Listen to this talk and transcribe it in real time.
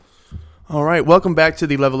All right, welcome back to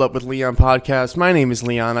the Level Up with Leon podcast. My name is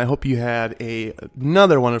Leon. I hope you had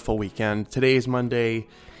another wonderful weekend. Today is Monday.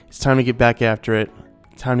 It's time to get back after it.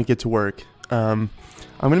 Time to get to work. I'm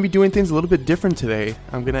going to be doing things a little bit different today.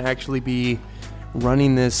 I'm going to actually be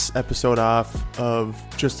running this episode off of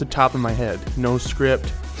just the top of my head. No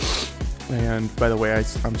script. And by the way,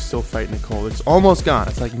 I'm still fighting a cold. It's almost gone.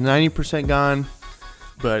 It's like 90% gone.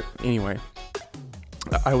 But anyway,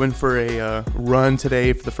 I went for a run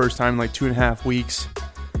today for the first time in like 2.5 weeks.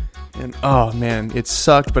 And oh man, it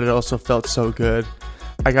sucked, but it also felt so good.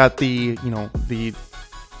 I got the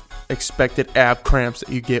expected ab cramps that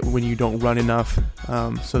you get when you don't run enough.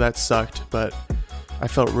 So that sucked, but I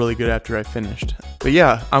felt really good after I finished. But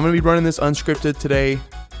yeah, I'm going to be running this unscripted today.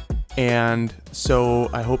 And so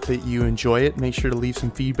I hope that you enjoy it. Make sure to leave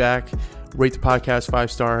some feedback. Rate the podcast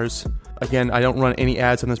 5 stars. Again, I don't run any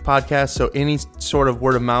ads on this podcast, so any sort of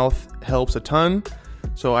word of mouth helps a ton.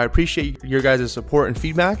 So I appreciate your guys' support and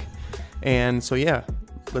feedback. And so yeah,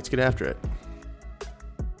 let's get after it.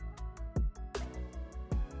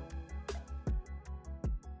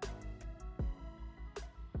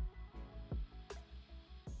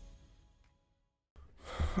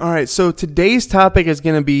 All right, so today's topic is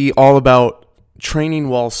going to be all about training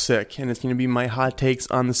while sick, and it's going to be my hot takes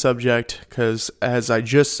on the subject because, as I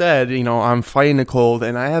just said, I'm fighting a cold,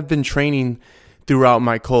 and I have been training throughout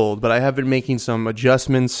my cold, but I have been making some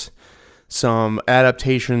adjustments, some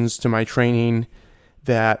adaptations to my training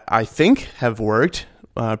that I think have worked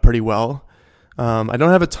pretty well. I don't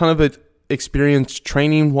have a ton of experience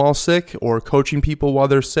training while sick or coaching people while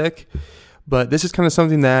they're sick, but this is kind of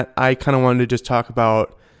something that I kind of wanted to just talk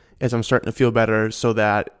about as I'm starting to feel better, so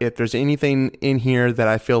that if there's anything in here that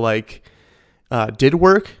I feel like did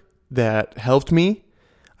work, that helped me,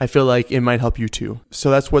 I feel like it might help you too.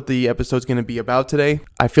 So that's what the episode's going to be about today.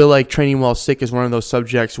 I feel like training while sick is one of those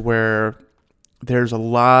subjects where there's a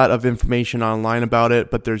lot of information online about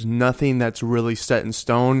it, but there's nothing that's really set in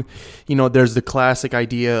stone. There's the classic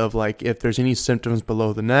idea of like, if there's any symptoms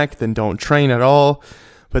below the neck, then don't train at all.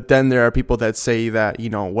 But then there are people that say that,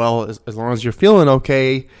 as long as you're feeling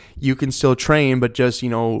okay, you can still train, but just,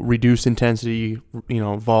 reduce intensity,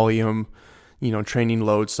 volume, training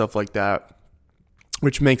load, stuff like that,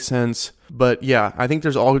 which makes sense. But yeah, I think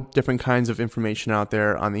there's all different kinds of information out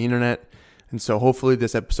there on the internet. And so hopefully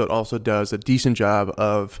this episode also does a decent job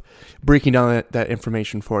of breaking down that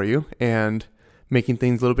information for you and making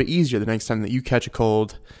things a little bit easier the next time that you catch a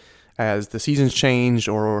cold, as the seasons change,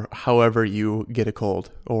 or however you get a cold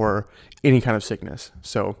or any kind of sickness.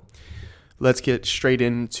 So let's get straight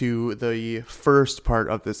into the first part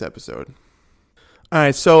of this episode. All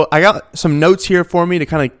right, so I got some notes here for me to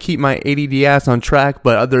kind of keep my ADD ass on track,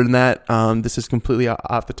 but other than that, this is completely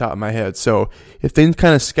off the top of my head. So if things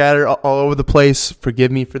kind of scatter all over the place,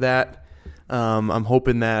 forgive me for that. I'm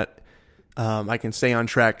hoping that I can stay on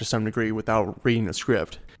track to some degree without reading a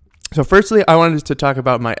script. So firstly, I wanted to talk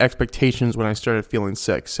about my expectations when I started feeling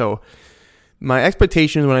sick. So my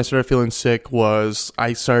expectations when I started feeling sick was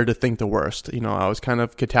I started to think the worst. I was kind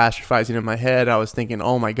of catastrophizing in my head. I was thinking,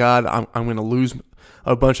 oh my God, I'm going to lose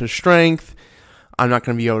a bunch of strength. I'm not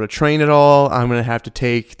going to be able to train at all. I'm going to have to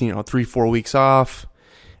take, 3-4 weeks off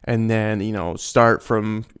and then, start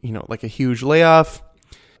from, like a huge layoff,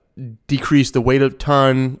 decrease the weight a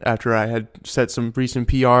ton after I had set some recent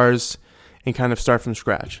PRs and kind of start from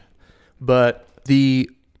scratch. But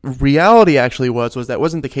the reality actually was that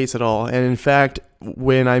wasn't the case at all. And in fact,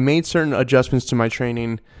 when I made certain adjustments to my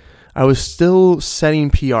training, I was still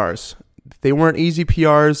setting PRs. They weren't easy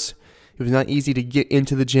PRs. It was not easy to get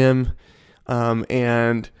into the gym.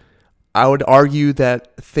 And I would argue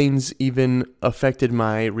that things even affected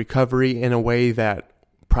my recovery in a way that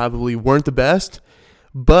probably weren't the best.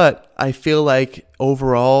 But I feel like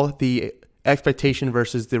overall, the expectation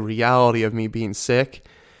versus the reality of me being sick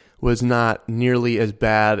was not nearly as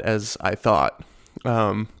bad as I thought.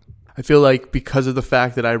 I feel like because of the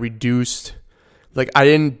fact that I reduced, I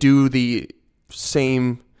didn't do the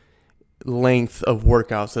same length of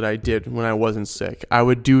workouts that I did when I wasn't sick. I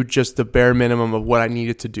would do just the bare minimum of what I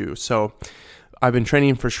needed to do. So I've been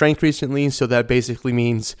training for strength recently, so that basically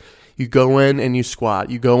means you go in and you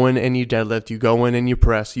squat, you go in and you deadlift, you go in and you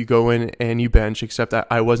press, you go in and you bench, except that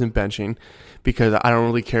I wasn't benching because I don't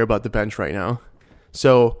really care about the bench right now.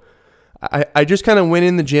 So I just kind of went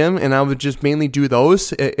in the gym and I would just mainly do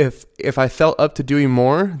those. If I felt up to doing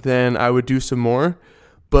more, then I would do some more.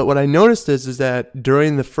 But what I noticed is that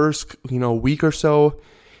during the first, week or so,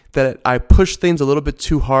 that I pushed things a little bit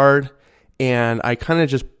too hard, and I kind of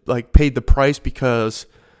just paid the price because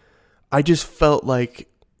I just felt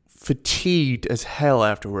fatigued as hell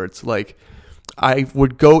afterwards. I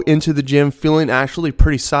would go into the gym feeling actually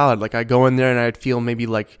pretty solid. Like I go in there and I'd feel maybe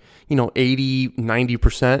like, 80,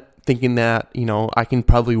 90%, thinking that, I can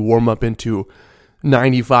probably warm up into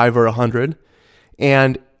 95 or 100.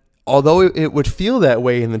 And although it would feel that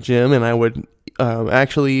way in the gym, and I would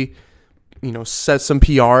actually, set some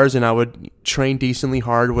PRs, and I would train decently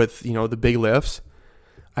hard with, the big lifts,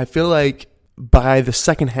 I feel like by the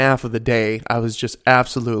second half of the day, I was just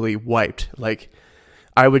absolutely wiped. Like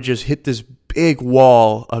I would just hit this big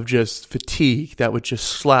wall of just fatigue that would just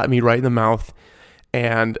slap me right in the mouth.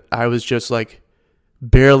 And I was just like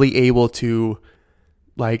barely able to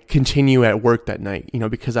like continue at work that night,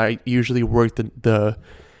 because I usually worked the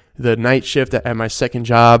night shift at my second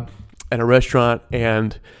job at a restaurant.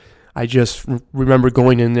 And I just remember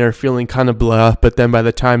going in there feeling kind of blah. But then by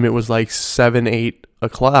the time it was like 7, 8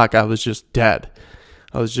 o'clock, I was just dead.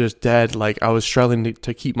 Like I was struggling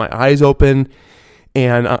to keep my eyes open.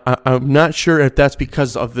 And I'm not sure if that's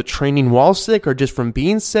because of the training while sick or just from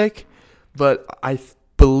being sick, but I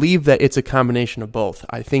believe that it's a combination of both.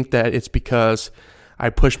 I think that it's because I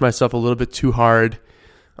pushed myself a little bit too hard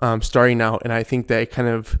starting out, and I think that it kind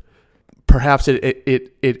of perhaps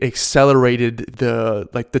it accelerated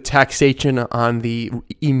the taxation on the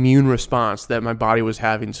immune response that my body was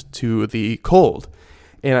having to the cold,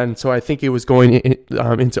 and so I think it was going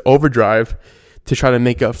into overdrive to try to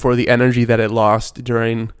make up for the energy that it lost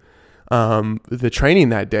during the training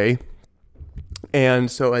that day. And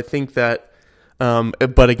so I think that,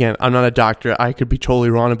 but again, I'm not a doctor. I could be totally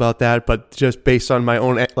wrong about that, but just based on my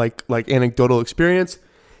own like anecdotal experience,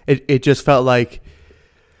 it just felt like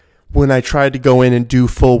when I tried to go in and do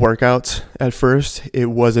full workouts at first, it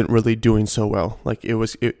wasn't really doing so well. Like it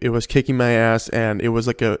was kicking my ass, and it was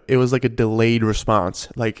like a delayed response.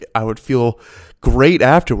 Like I would feel great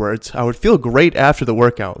afterwards. I would feel great after the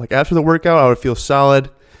workout. Like after the workout, I would feel solid.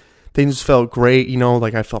 Things felt great,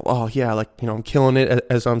 like I felt, oh yeah, like, I'm killing it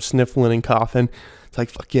as I'm sniffling and coughing. It's like,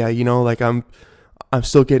 fuck yeah, like I'm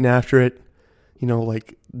still getting after it.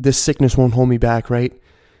 Like this sickness won't hold me back, right?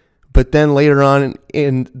 But then later on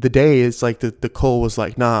in the day, it's like the cold was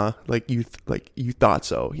like, nah, like you thought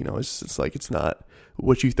so, it's like, it's not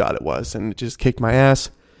what you thought it was. And it just kicked my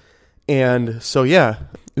ass. And so, yeah,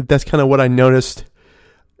 that's kind of what I noticed,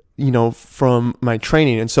 from my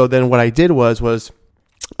training. And so then what I did was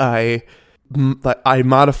I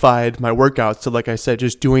modified my workouts to, like I said,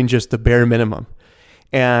 just doing just the bare minimum.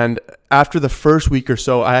 And after the first week or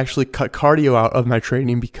so, I actually cut cardio out of my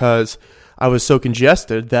training because I was so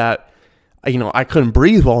congested that, I couldn't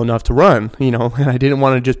breathe well enough to run, and I didn't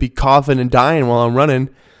want to just be coughing and dying while I'm running.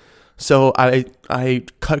 So I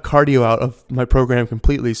cut cardio out of my program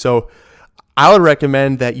completely. So I would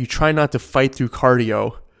recommend that you try not to fight through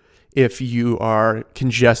cardio if you are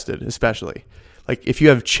congested, especially. Like if you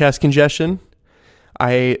have chest congestion,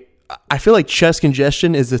 I feel like chest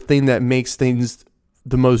congestion is the thing that makes things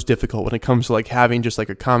the most difficult when it comes to like having just like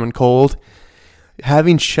a common cold.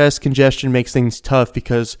 Having chest congestion makes things tough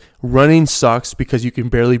because running sucks because you can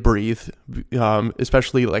barely breathe,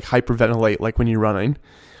 especially like hyperventilate like when you're running.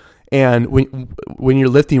 And when you're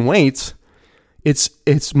lifting weights,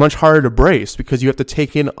 it's much harder to brace because you have to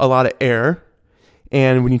take in a lot of air.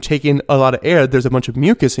 And when you take in a lot of air, there's a bunch of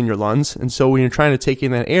mucus in your lungs. And so when you're trying to take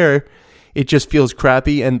in that air, it just feels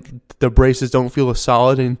crappy and the braces don't feel as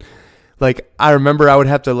solid. And like, I remember I would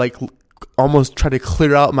have to like almost try to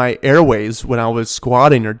clear out my airways when I was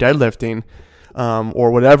squatting or deadlifting, or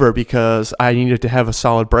whatever, because I needed to have a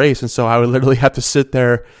solid brace. And so I would literally have to sit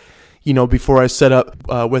there, before I set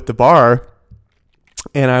up with the bar,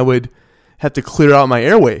 and I would have to clear out my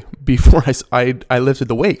airway before I lifted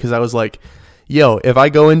the weight, because I was like, yo, if I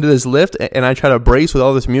go into this lift and I try to brace with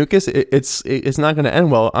all this mucus, it's not going to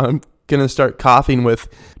end well. I'm going to start coughing with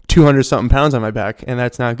 200 something pounds on my back, and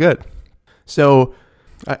that's not good. So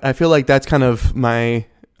I feel like that's kind of my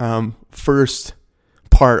first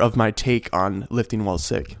part of my take on lifting while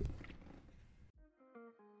sick.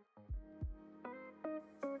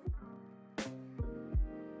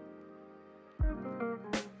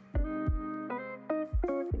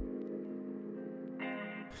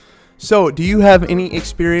 So, do you have any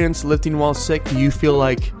experience lifting while sick? Do you feel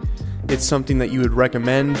like it's something that you would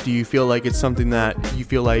recommend? Do you feel like it's something that you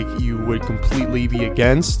feel like you would completely be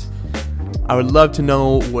against? I would love to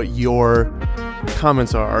know what your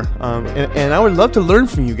comments are. And I would love to learn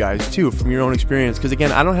from you guys, too, from your own experience. Because,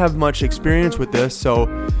 again, I don't have much experience with this, so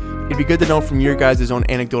it'd be good to know from your guys' own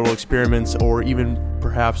anecdotal experiments or even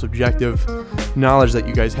perhaps objective knowledge that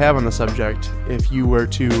you guys have on the subject if you were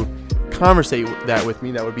to conversate that with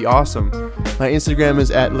me, that would be awesome. My Instagram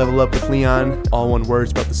is at levelupwithleon, all one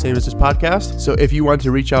word, about the same as this podcast. So if you want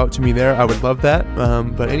to reach out to me there, I would love that.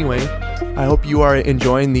 But anyway, I hope you are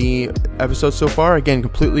enjoying the episode so far. Again,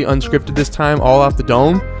 completely unscripted this time, all off the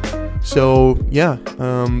dome. So yeah,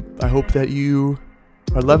 I hope that you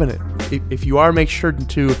are loving it. If you are, make sure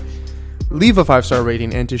to leave a 5-star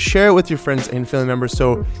rating and to share it with your friends and family members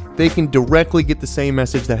so they can directly get the same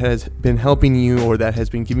message that has been helping you or that has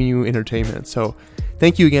been giving you entertainment. So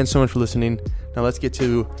thank you again so much for listening. Now let's get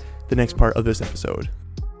to the next part of this episode.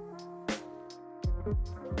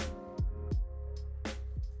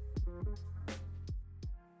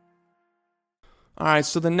 All right,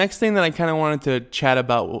 so the next thing that I kind of wanted to chat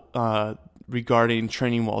about regarding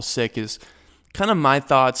training while sick is kind of my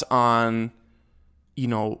thoughts on,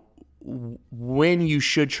 when you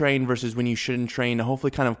should train versus when you shouldn't train, to hopefully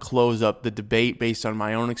kind of close up the debate based on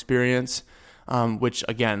my own experience, which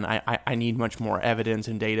again, I need much more evidence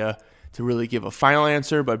and data to really give a final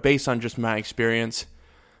answer, but based on just my experience,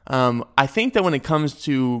 I think that when it comes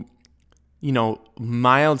to,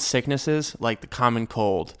 mild sicknesses like the common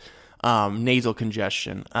cold, nasal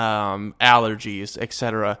congestion, allergies,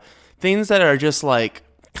 etc., things that are just like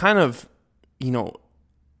kind of,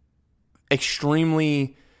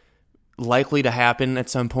 extremely likely to happen at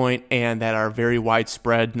some point and that are very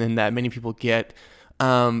widespread and that many people get,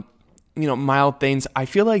 mild things. I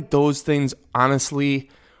feel like those things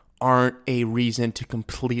honestly aren't a reason to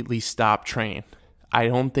completely stop training. I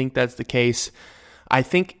don't think that's the case. I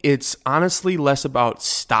think it's honestly less about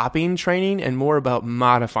stopping training and more about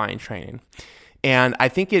modifying training. And I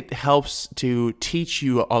think it helps to teach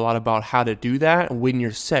you a lot about how to do that when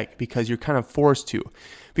you're sick, because you're kind of forced to.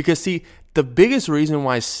 Because see, the biggest reason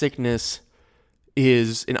why sickness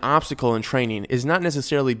is an obstacle in training is not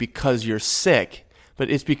necessarily because you're sick, but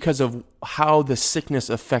it's because of how the sickness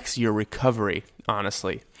affects your recovery,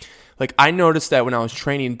 honestly. Like, I noticed that when I was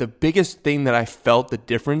training, the biggest thing that I felt the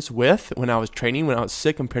difference with when I was training, when I was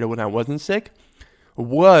sick compared to when I wasn't sick,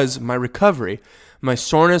 was my recovery. My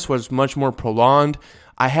soreness was much more prolonged.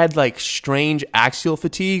 I had like strange axial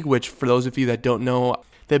fatigue, which for those of you that don't know,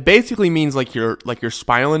 that basically means like your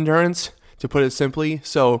spinal endurance, to put it simply.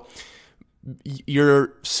 So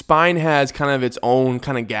your spine has kind of its own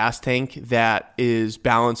kind of gas tank that is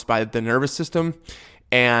balanced by the nervous system.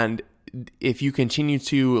 And if you continue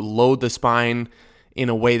to load the spine in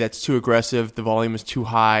a way that's too aggressive, the volume is too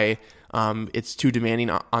high, it's too demanding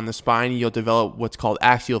on the spine, you'll develop what's called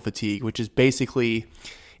axial fatigue, which is basically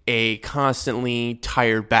a constantly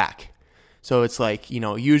tired back. So it's like,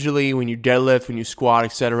 usually when you deadlift, when you squat,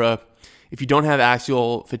 etc., if you don't have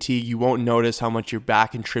axial fatigue, you won't notice how much your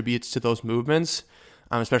back contributes to those movements,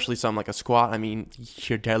 especially something like a squat. I mean,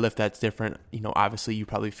 your deadlift, that's different. Obviously you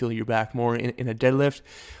probably feel your back more in a deadlift,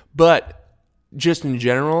 but just in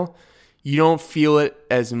general, you don't feel it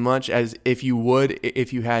as much as if you would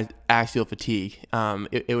if you had axial fatigue.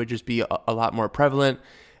 It would just be a lot more prevalent,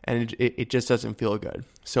 and it just doesn't feel good.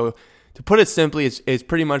 So to put it simply, it's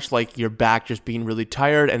pretty much like your back just being really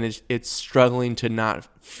tired, and it's struggling to not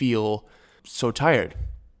feel so tired.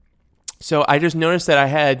 So I just noticed that I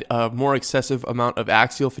had a more excessive amount of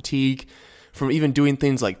axial fatigue from even doing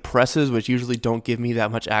things like presses, which usually don't give me that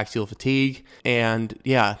much axial fatigue. And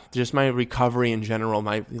yeah, just my recovery in general,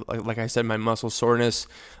 like I said, my muscle soreness,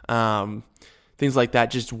 things like that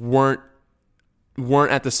just weren't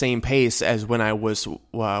at the same pace as when I was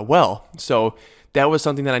well. So that was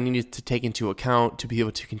something that I needed to take into account to be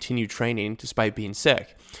able to continue training despite being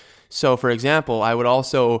sick. So for example, I would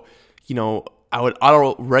also, I would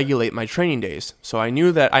auto-regulate my training days. So I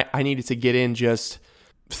knew that I needed to get in just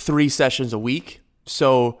 3 sessions a week.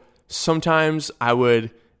 So sometimes I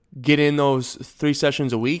would get in those 3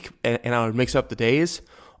 sessions a week and I would mix up the days,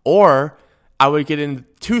 or I would get in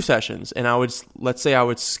 2 sessions and let's say I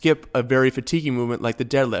would skip a very fatiguing movement like the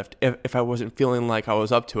deadlift if I wasn't feeling like I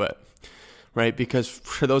was up to it, right? Because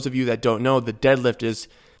for those of you that don't know, the deadlift is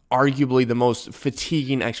arguably the most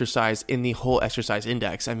fatiguing exercise in the whole exercise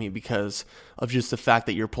index. I mean, because of just the fact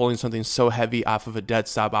that you're pulling something so heavy off of a dead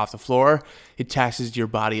stop off the floor, it taxes your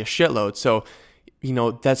body a shitload. So,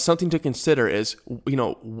 that's something to consider is,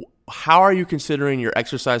 how are you considering your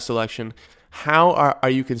exercise selection? How are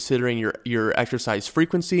you considering your exercise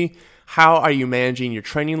frequency? How are you managing your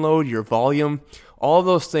training load, your volume? All of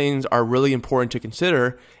those things are really important to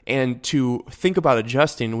consider and to think about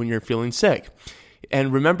adjusting when you're feeling sick.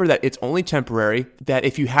 And remember that it's only temporary, that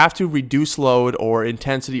if you have to reduce load or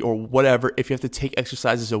intensity or whatever, if you have to take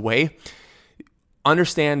exercises away,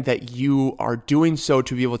 understand that you are doing so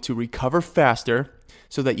to be able to recover faster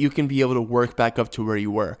so that you can be able to work back up to where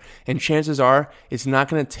you were. And chances are it's not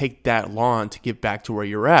going to take that long to get back to where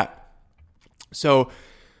you're at. So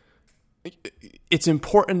it's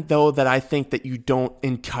important, though, that I think that you don't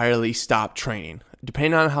entirely stop training.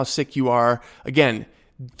 Depending on how sick you are, again,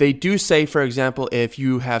 they do say, for example, if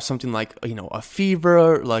you have something like, a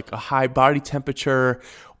fever, like a high body temperature,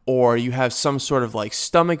 or you have some sort of like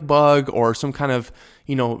stomach bug or some kind of,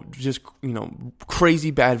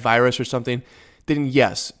 crazy bad virus or something, then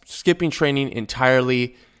yes, skipping training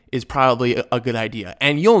entirely is probably a good idea.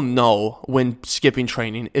 And you'll know when skipping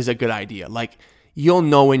training is a good idea. Like, you'll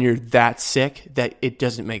know when you're that sick that it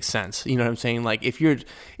doesn't make sense. You know what I'm saying? Like, if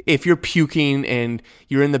you're puking and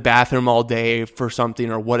you're in the bathroom all day for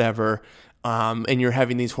something or whatever, and you're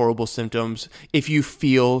having these horrible symptoms, if you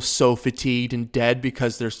feel so fatigued and dead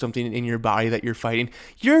because there's something in your body that you're fighting,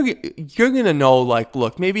 you're gonna know, like,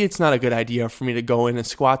 look, maybe it's not a good idea for me to go in and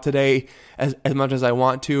squat today as much as I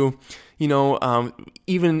want to.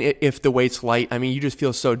 Even if the weight's light, I mean, you just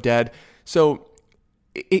feel so dead. So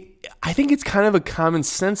I think it's kind of a common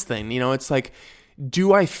sense thing. It's like,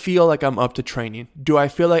 do I feel like I'm up to training? Do I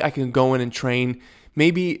feel like I can go in and train?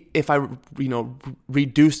 Maybe if I,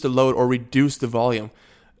 reduce the load or reduce the volume,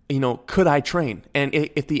 could I train? And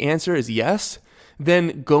if the answer is yes,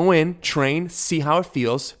 then go in, train, see how it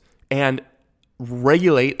feels, and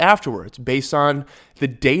regulate afterwards based on the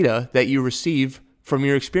data that you receive from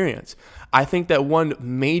your experience. I think that one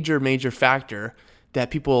major factor that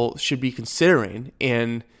people should be considering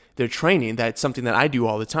in their training, that's something that I do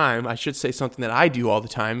all the time. I should say something that I do all the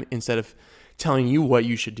time instead of telling you what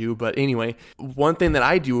you should do. But anyway, one thing that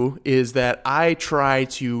I do is that I try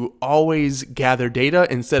to always gather data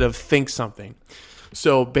instead of think something.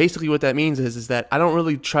 So basically what that means is that I don't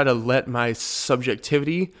really try to let my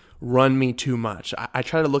subjectivity run me too much. I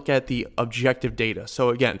try to look at the objective data. So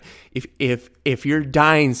again, if you're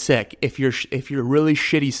dying sick, if you're really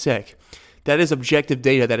shitty sick, that is objective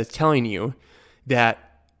data that is telling you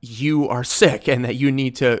that you are sick and that you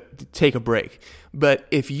need to take a break. But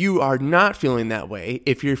if you are not feeling that way,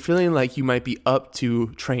 if you're feeling like you might be up to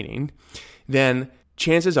training, then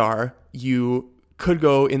chances are you could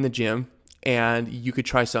go in the gym and you could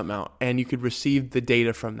try something out and you could receive the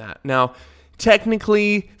data from that. Now,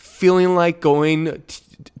 technically, feeling like going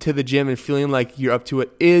to the gym and feeling like you're up to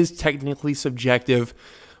it is technically subjective,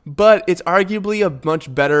 but it's arguably a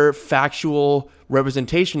much better factual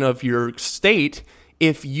representation of your state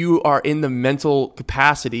if you are in the mental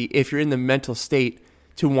capacity, if you're in the mental state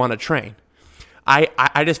to want to train.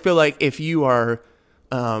 I just feel like if you are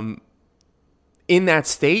in that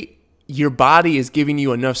state, your body is giving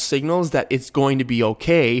you enough signals that it's going to be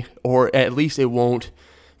okay, or at least it won't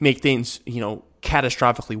make things,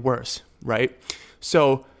 catastrophically worse, right?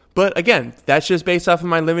 So, but again, that's just based off of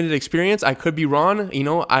my limited experience. I could be wrong.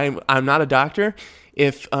 I'm not a doctor.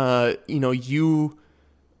 If you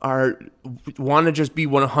want to just be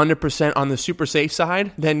 100% on the super safe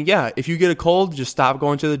side, then yeah, if you get a cold, just stop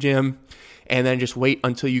going to the gym and then just wait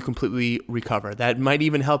until you completely recover. That might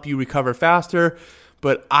even help you recover faster.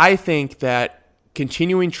 But I think that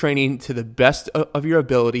continuing training to the best of your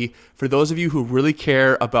ability, for those of you who really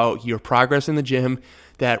care about your progress in the gym,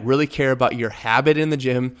 that really care about your habit in the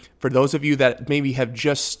gym, for those of you that maybe have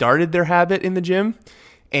just started their habit in the gym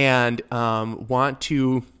and want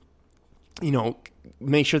to,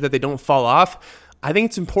 make sure that they don't fall off, I think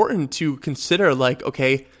it's important to consider, like,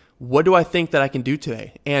 okay, what do I think that I can do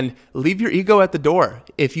today? And leave your ego at the door.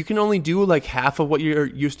 If you can only do like half of what you're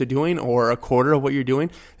used to doing or a quarter of what you're doing,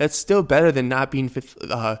 that's still better than not being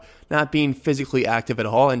physically active at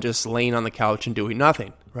all and just laying on the couch and doing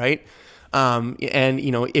nothing, right? And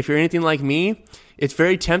if you're anything like me, it's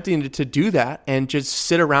very tempting to do that and just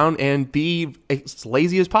sit around and be as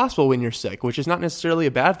lazy as possible when you're sick, which is not necessarily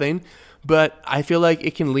a bad thing, but I feel like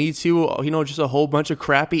it can lead to, just a whole bunch of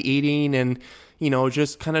crappy eating and,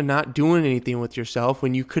 just kind of not doing anything with yourself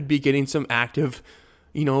when you could be getting some active,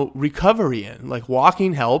 recovery in. Like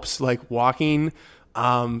walking helps, like walking,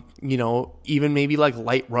 even maybe like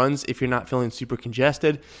light runs if you're not feeling super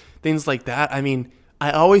congested, things like that. I mean,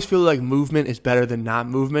 I always feel like movement is better than not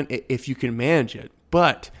movement if you can manage it,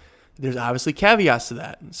 but there's obviously caveats to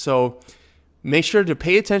that. So make sure to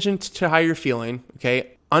pay attention to how you're feeling,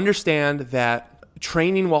 okay? Understand that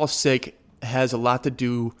training while sick has a lot to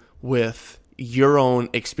do with your own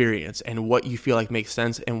experience and what you feel like makes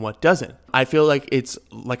sense and what doesn't. I feel like it's,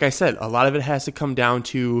 like I said, a lot of it has to come down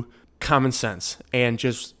to common sense and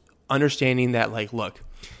just understanding that, like, look,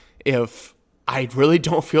 if I really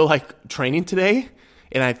don't feel like training today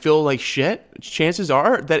and I feel like shit, chances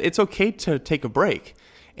are that it's okay to take a break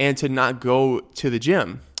and to not go to the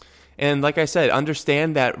gym. And like I said,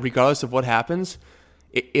 understand that regardless of what happens,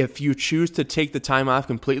 if you choose to take the time off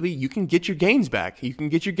completely, you can get your gains back. You can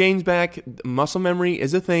get your gains back. Muscle memory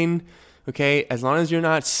is a thing, okay? As long as you're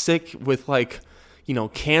not sick with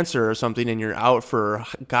cancer or something and you're out for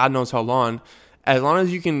God knows how long, as long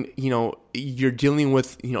as you can, you're dealing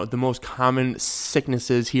with, the most common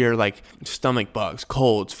sicknesses here, like stomach bugs,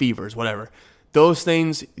 colds, fevers, whatever. Those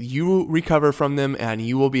things, you recover from them and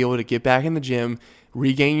you will be able to get back in the gym,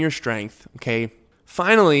 regain your strength, okay?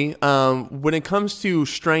 Finally, when it comes to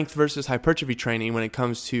strength versus hypertrophy training, when it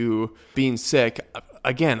comes to being sick,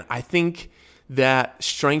 again, I think that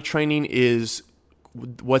strength training is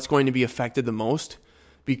what's going to be affected the most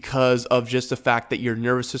because of just the fact that your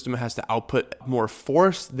nervous system has to output more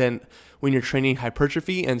force than when you're training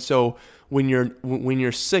hypertrophy. And so when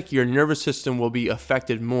you're sick, your nervous system will be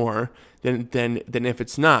affected more than if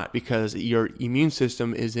it's not, because your immune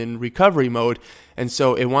system is in recovery mode, and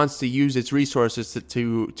so it wants to use its resources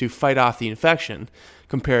to fight off the infection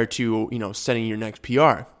compared to setting your next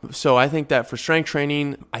PR. So I think that for strength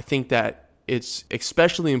training, I think that it's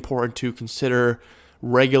especially important to consider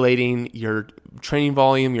regulating your training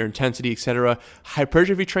volume, your intensity, etc.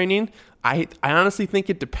 Hypertrophy training, I honestly think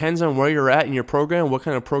it depends on where you're at in your program, what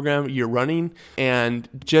kind of program you're running, and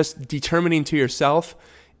just determining to yourself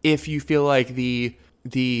if you feel like the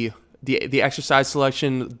exercise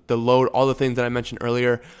selection, the load, all the things that I mentioned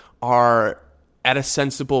earlier are at a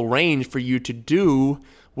sensible range for you to do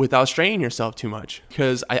without straining yourself too much.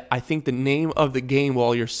 Because I think the name of the game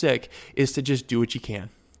while you're sick is to just do what you can.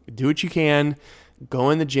 Do what you can, go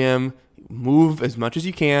in the gym, move as much as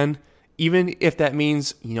you can, even if that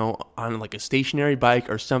means, on like a stationary bike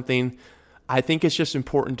or something. I think it's just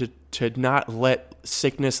important to not let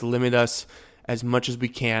sickness limit us as much as we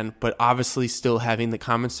can, but obviously still having the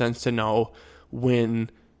common sense to know when,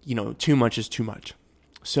 too much is too much.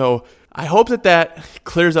 So I hope that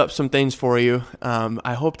clears up some things for you.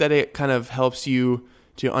 I hope that it kind of helps you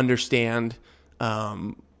to understand,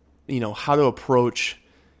 how to approach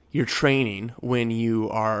your training when you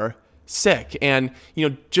are sick. And,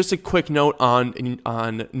 just a quick note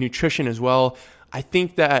on nutrition as well. I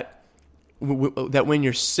think that when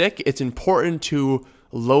you're sick, it's important to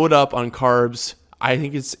load up on carbs. I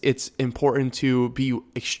think it's important to be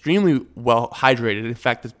extremely well hydrated. In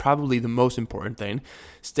fact, it's probably the most important thing.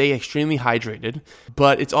 Stay extremely hydrated.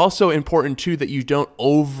 But it's also important too that you don't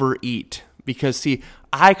overeat, because see,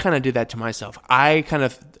 I kind of did that to myself. I kind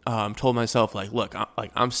of told myself look,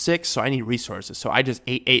 I'm sick, so I need resources. So I just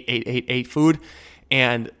ate food,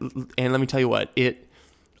 and let me tell you what, it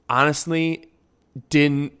honestly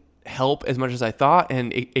didn't help as much as I thought,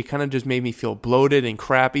 and it kind of just made me feel bloated and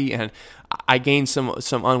crappy, and I gained some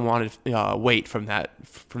unwanted weight from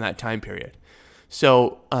that time period.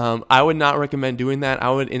 So I would not recommend doing that.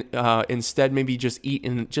 I would instead maybe just eat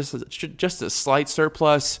in just a slight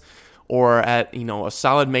surplus, or at a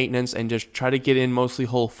solid maintenance, and just try to get in mostly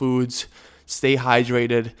whole foods, stay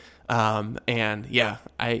hydrated, and yeah,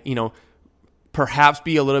 perhaps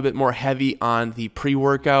be a little bit more heavy on the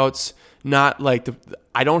pre-workouts. Not like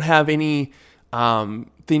I don't have any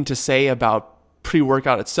thing to say about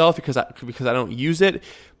pre-workout itself because I don't use it,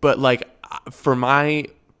 but like for my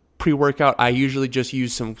pre-workout, I usually just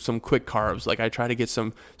use some quick carbs. Like I try to get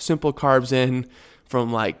some simple carbs in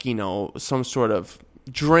from some sort of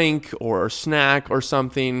drink or snack or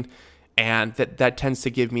something, and that tends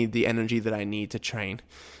to give me the energy that I need to train.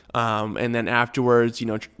 And then afterwards,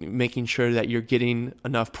 making sure that you're getting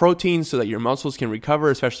enough protein so that your muscles can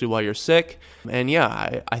recover, especially while you're sick. And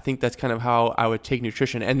yeah, I think that's kind of how I would take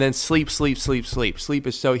nutrition. And then sleep. Sleep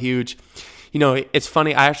is so huge. It's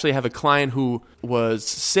funny. I actually have a client who was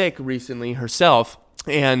sick recently herself,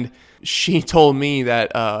 and she told me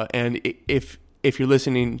that, and if you're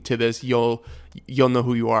listening to this, you'll know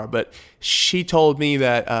who you are, but she told me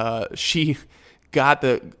that, she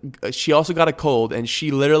also got a cold, and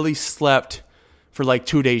she literally slept for like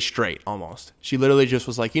 2 days straight almost. She literally just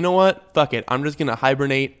was like, you know what? Fuck it. I'm just going to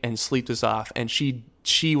hibernate and sleep this off. And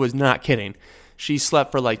she was not kidding. She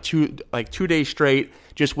slept for like 2 days straight,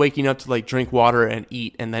 just waking up to like drink water and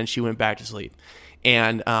eat. And then she went back to sleep.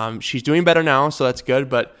 And she's doing better now, so that's good.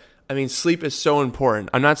 But I mean, sleep is so important.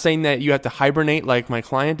 I'm not saying that you have to hibernate like my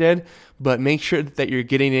client did, but make sure that you're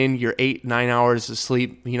getting in your 8-9 hours of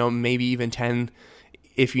sleep, maybe even 10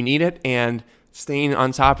 if you need it, and staying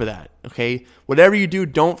on top of that, okay? Whatever you do,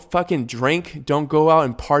 don't fucking drink. Don't go out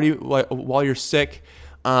and party while you're sick.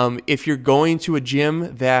 If you're going to a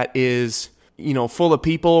gym that is, full of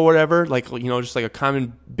people or whatever, just like a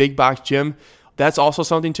common big box gym, that's also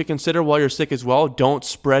something to consider while you're sick as well. Don't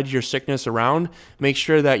spread your sickness around. Make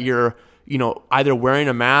sure that you're either wearing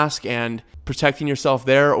a mask and protecting yourself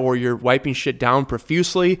there, or you're wiping shit down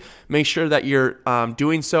profusely. Make sure that you're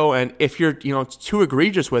doing so. And if you're too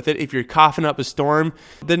egregious with it, if you're coughing up a storm,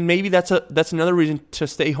 then maybe that's another reason to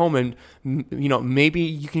stay home. And maybe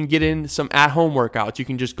you can get in some at-home workouts. You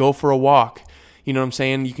can just go for a walk. You know what I'm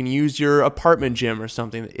saying? You can use your apartment gym or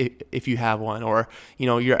something if you have one, or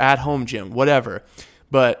your at-home gym, whatever.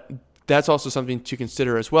 But that's also something to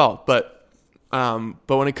consider as well. But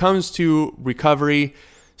when it comes to recovery,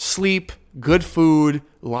 sleep, good food,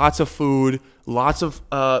 lots of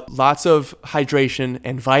hydration,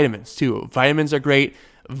 and vitamins too. Vitamins are great.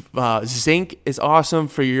 Zinc is awesome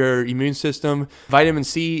for your immune system. Vitamin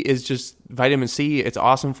C is just vitamin C. It's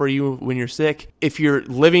awesome for you when you're sick. If you're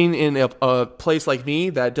living in a place like me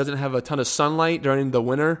that doesn't have a ton of sunlight during the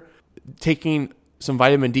winter, taking some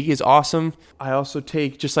vitamin D is awesome. I also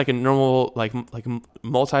take just like a normal like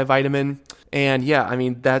multivitamin. And yeah, I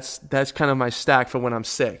mean, that's kind of my stack for when I'm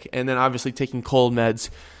sick. And then obviously taking cold meds.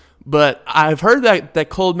 But I've heard that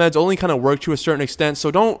cold meds only kind of work to a certain extent.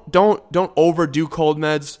 So don't overdo cold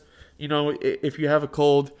meds. If you have a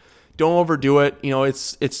cold, don't overdo it.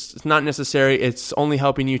 It's not necessary. It's only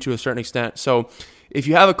helping you to a certain extent. So if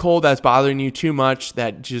you have a cold that's bothering you too much,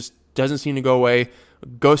 that just doesn't seem to go away,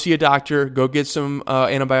 go see a doctor, go get some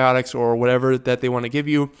antibiotics or whatever that they want to give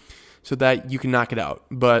you so that you can knock it out.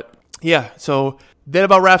 But yeah, so that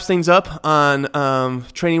about wraps things up on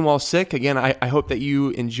training while sick. Again, I hope that you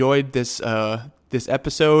enjoyed this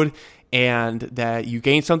episode and that you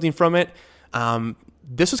gained something from it.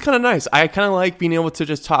 This was kind of nice. I kind of like being able to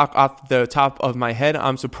just talk off the top of my head.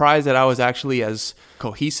 I'm surprised that I was actually as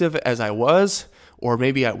cohesive as I was, or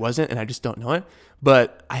maybe I wasn't and I just don't know it.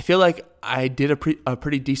 But I feel like I did a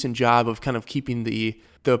pretty decent job of kind of keeping the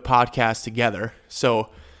podcast together. So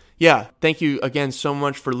yeah, thank you again so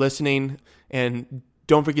much for listening. And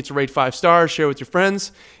don't forget to rate 5 stars, share with your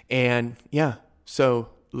friends. And yeah, so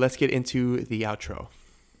let's get into the outro.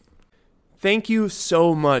 Thank you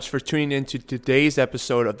so much for tuning in to today's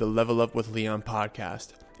episode of the Level Up with Leon podcast.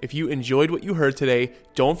 If you enjoyed what you heard today,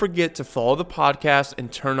 don't forget to follow the podcast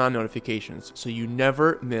and turn on notifications so you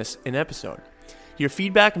never miss an episode. Your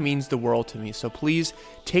feedback means the world to me, so please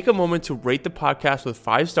take a moment to rate the podcast with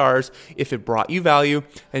 5 stars if it brought you value,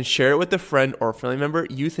 and share it with a friend or family member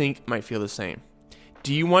you think might feel the same.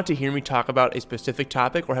 Do you want to hear me talk about a specific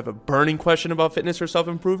topic or have a burning question about fitness or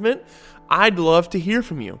self-improvement? I'd love to hear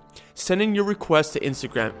from you. Send in your request to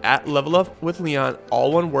Instagram at levelupwithleon,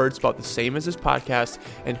 all one word, spelled the same as this podcast,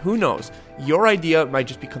 and who knows, your idea might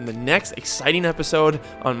just become the next exciting episode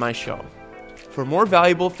on my show. For more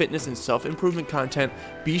valuable fitness and self-improvement content,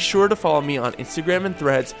 be sure to follow me on Instagram and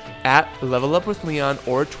Threads at levelupwithleon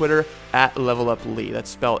or Twitter at leveluplee.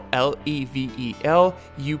 That's spelled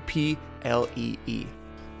LEVELUPLEE.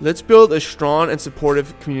 Let's build a strong and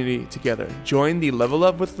supportive community together. Join the Level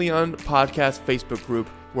Up with Leon podcast Facebook group,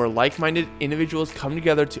 where like-minded individuals come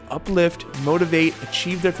together to uplift, motivate,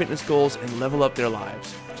 achieve their fitness goals, and level up their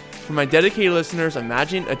lives. For my dedicated listeners,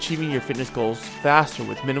 imagine achieving your fitness goals faster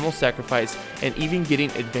with minimal sacrifice and even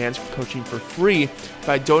getting advanced coaching for free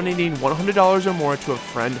by donating $100 or more to a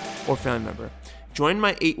friend or family member. Join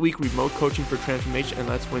my 8-week remote coaching for transformation and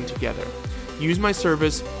let's win together. Use my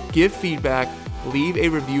service, give feedback, leave a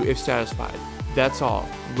review if satisfied. That's all.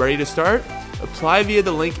 Ready to start? Apply via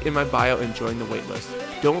the link in my bio and join the waitlist.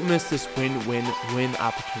 Don't miss this win-win-win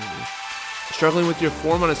opportunity. Struggling with your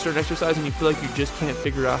form on a certain exercise and you feel like you just can't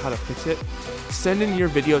figure out how to fix it? Send in your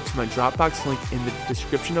video to my Dropbox link in the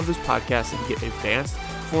description of this podcast and get advanced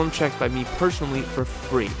form checks by me personally for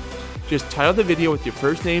free. Just title the video with your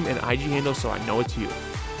first name and IG handle so I know it's you.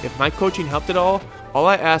 If my coaching helped at all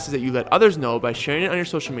I ask is that you let others know by sharing it on your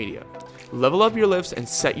social media. Level up your lifts and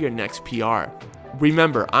set your next PR.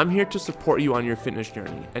 Remember, I'm here to support you on your fitness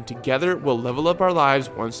journey, and together we'll level up our lives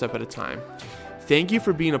one step at a time. Thank you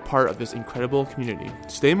for being a part of this incredible community.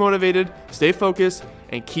 Stay motivated, stay focused,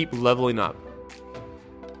 and keep leveling up.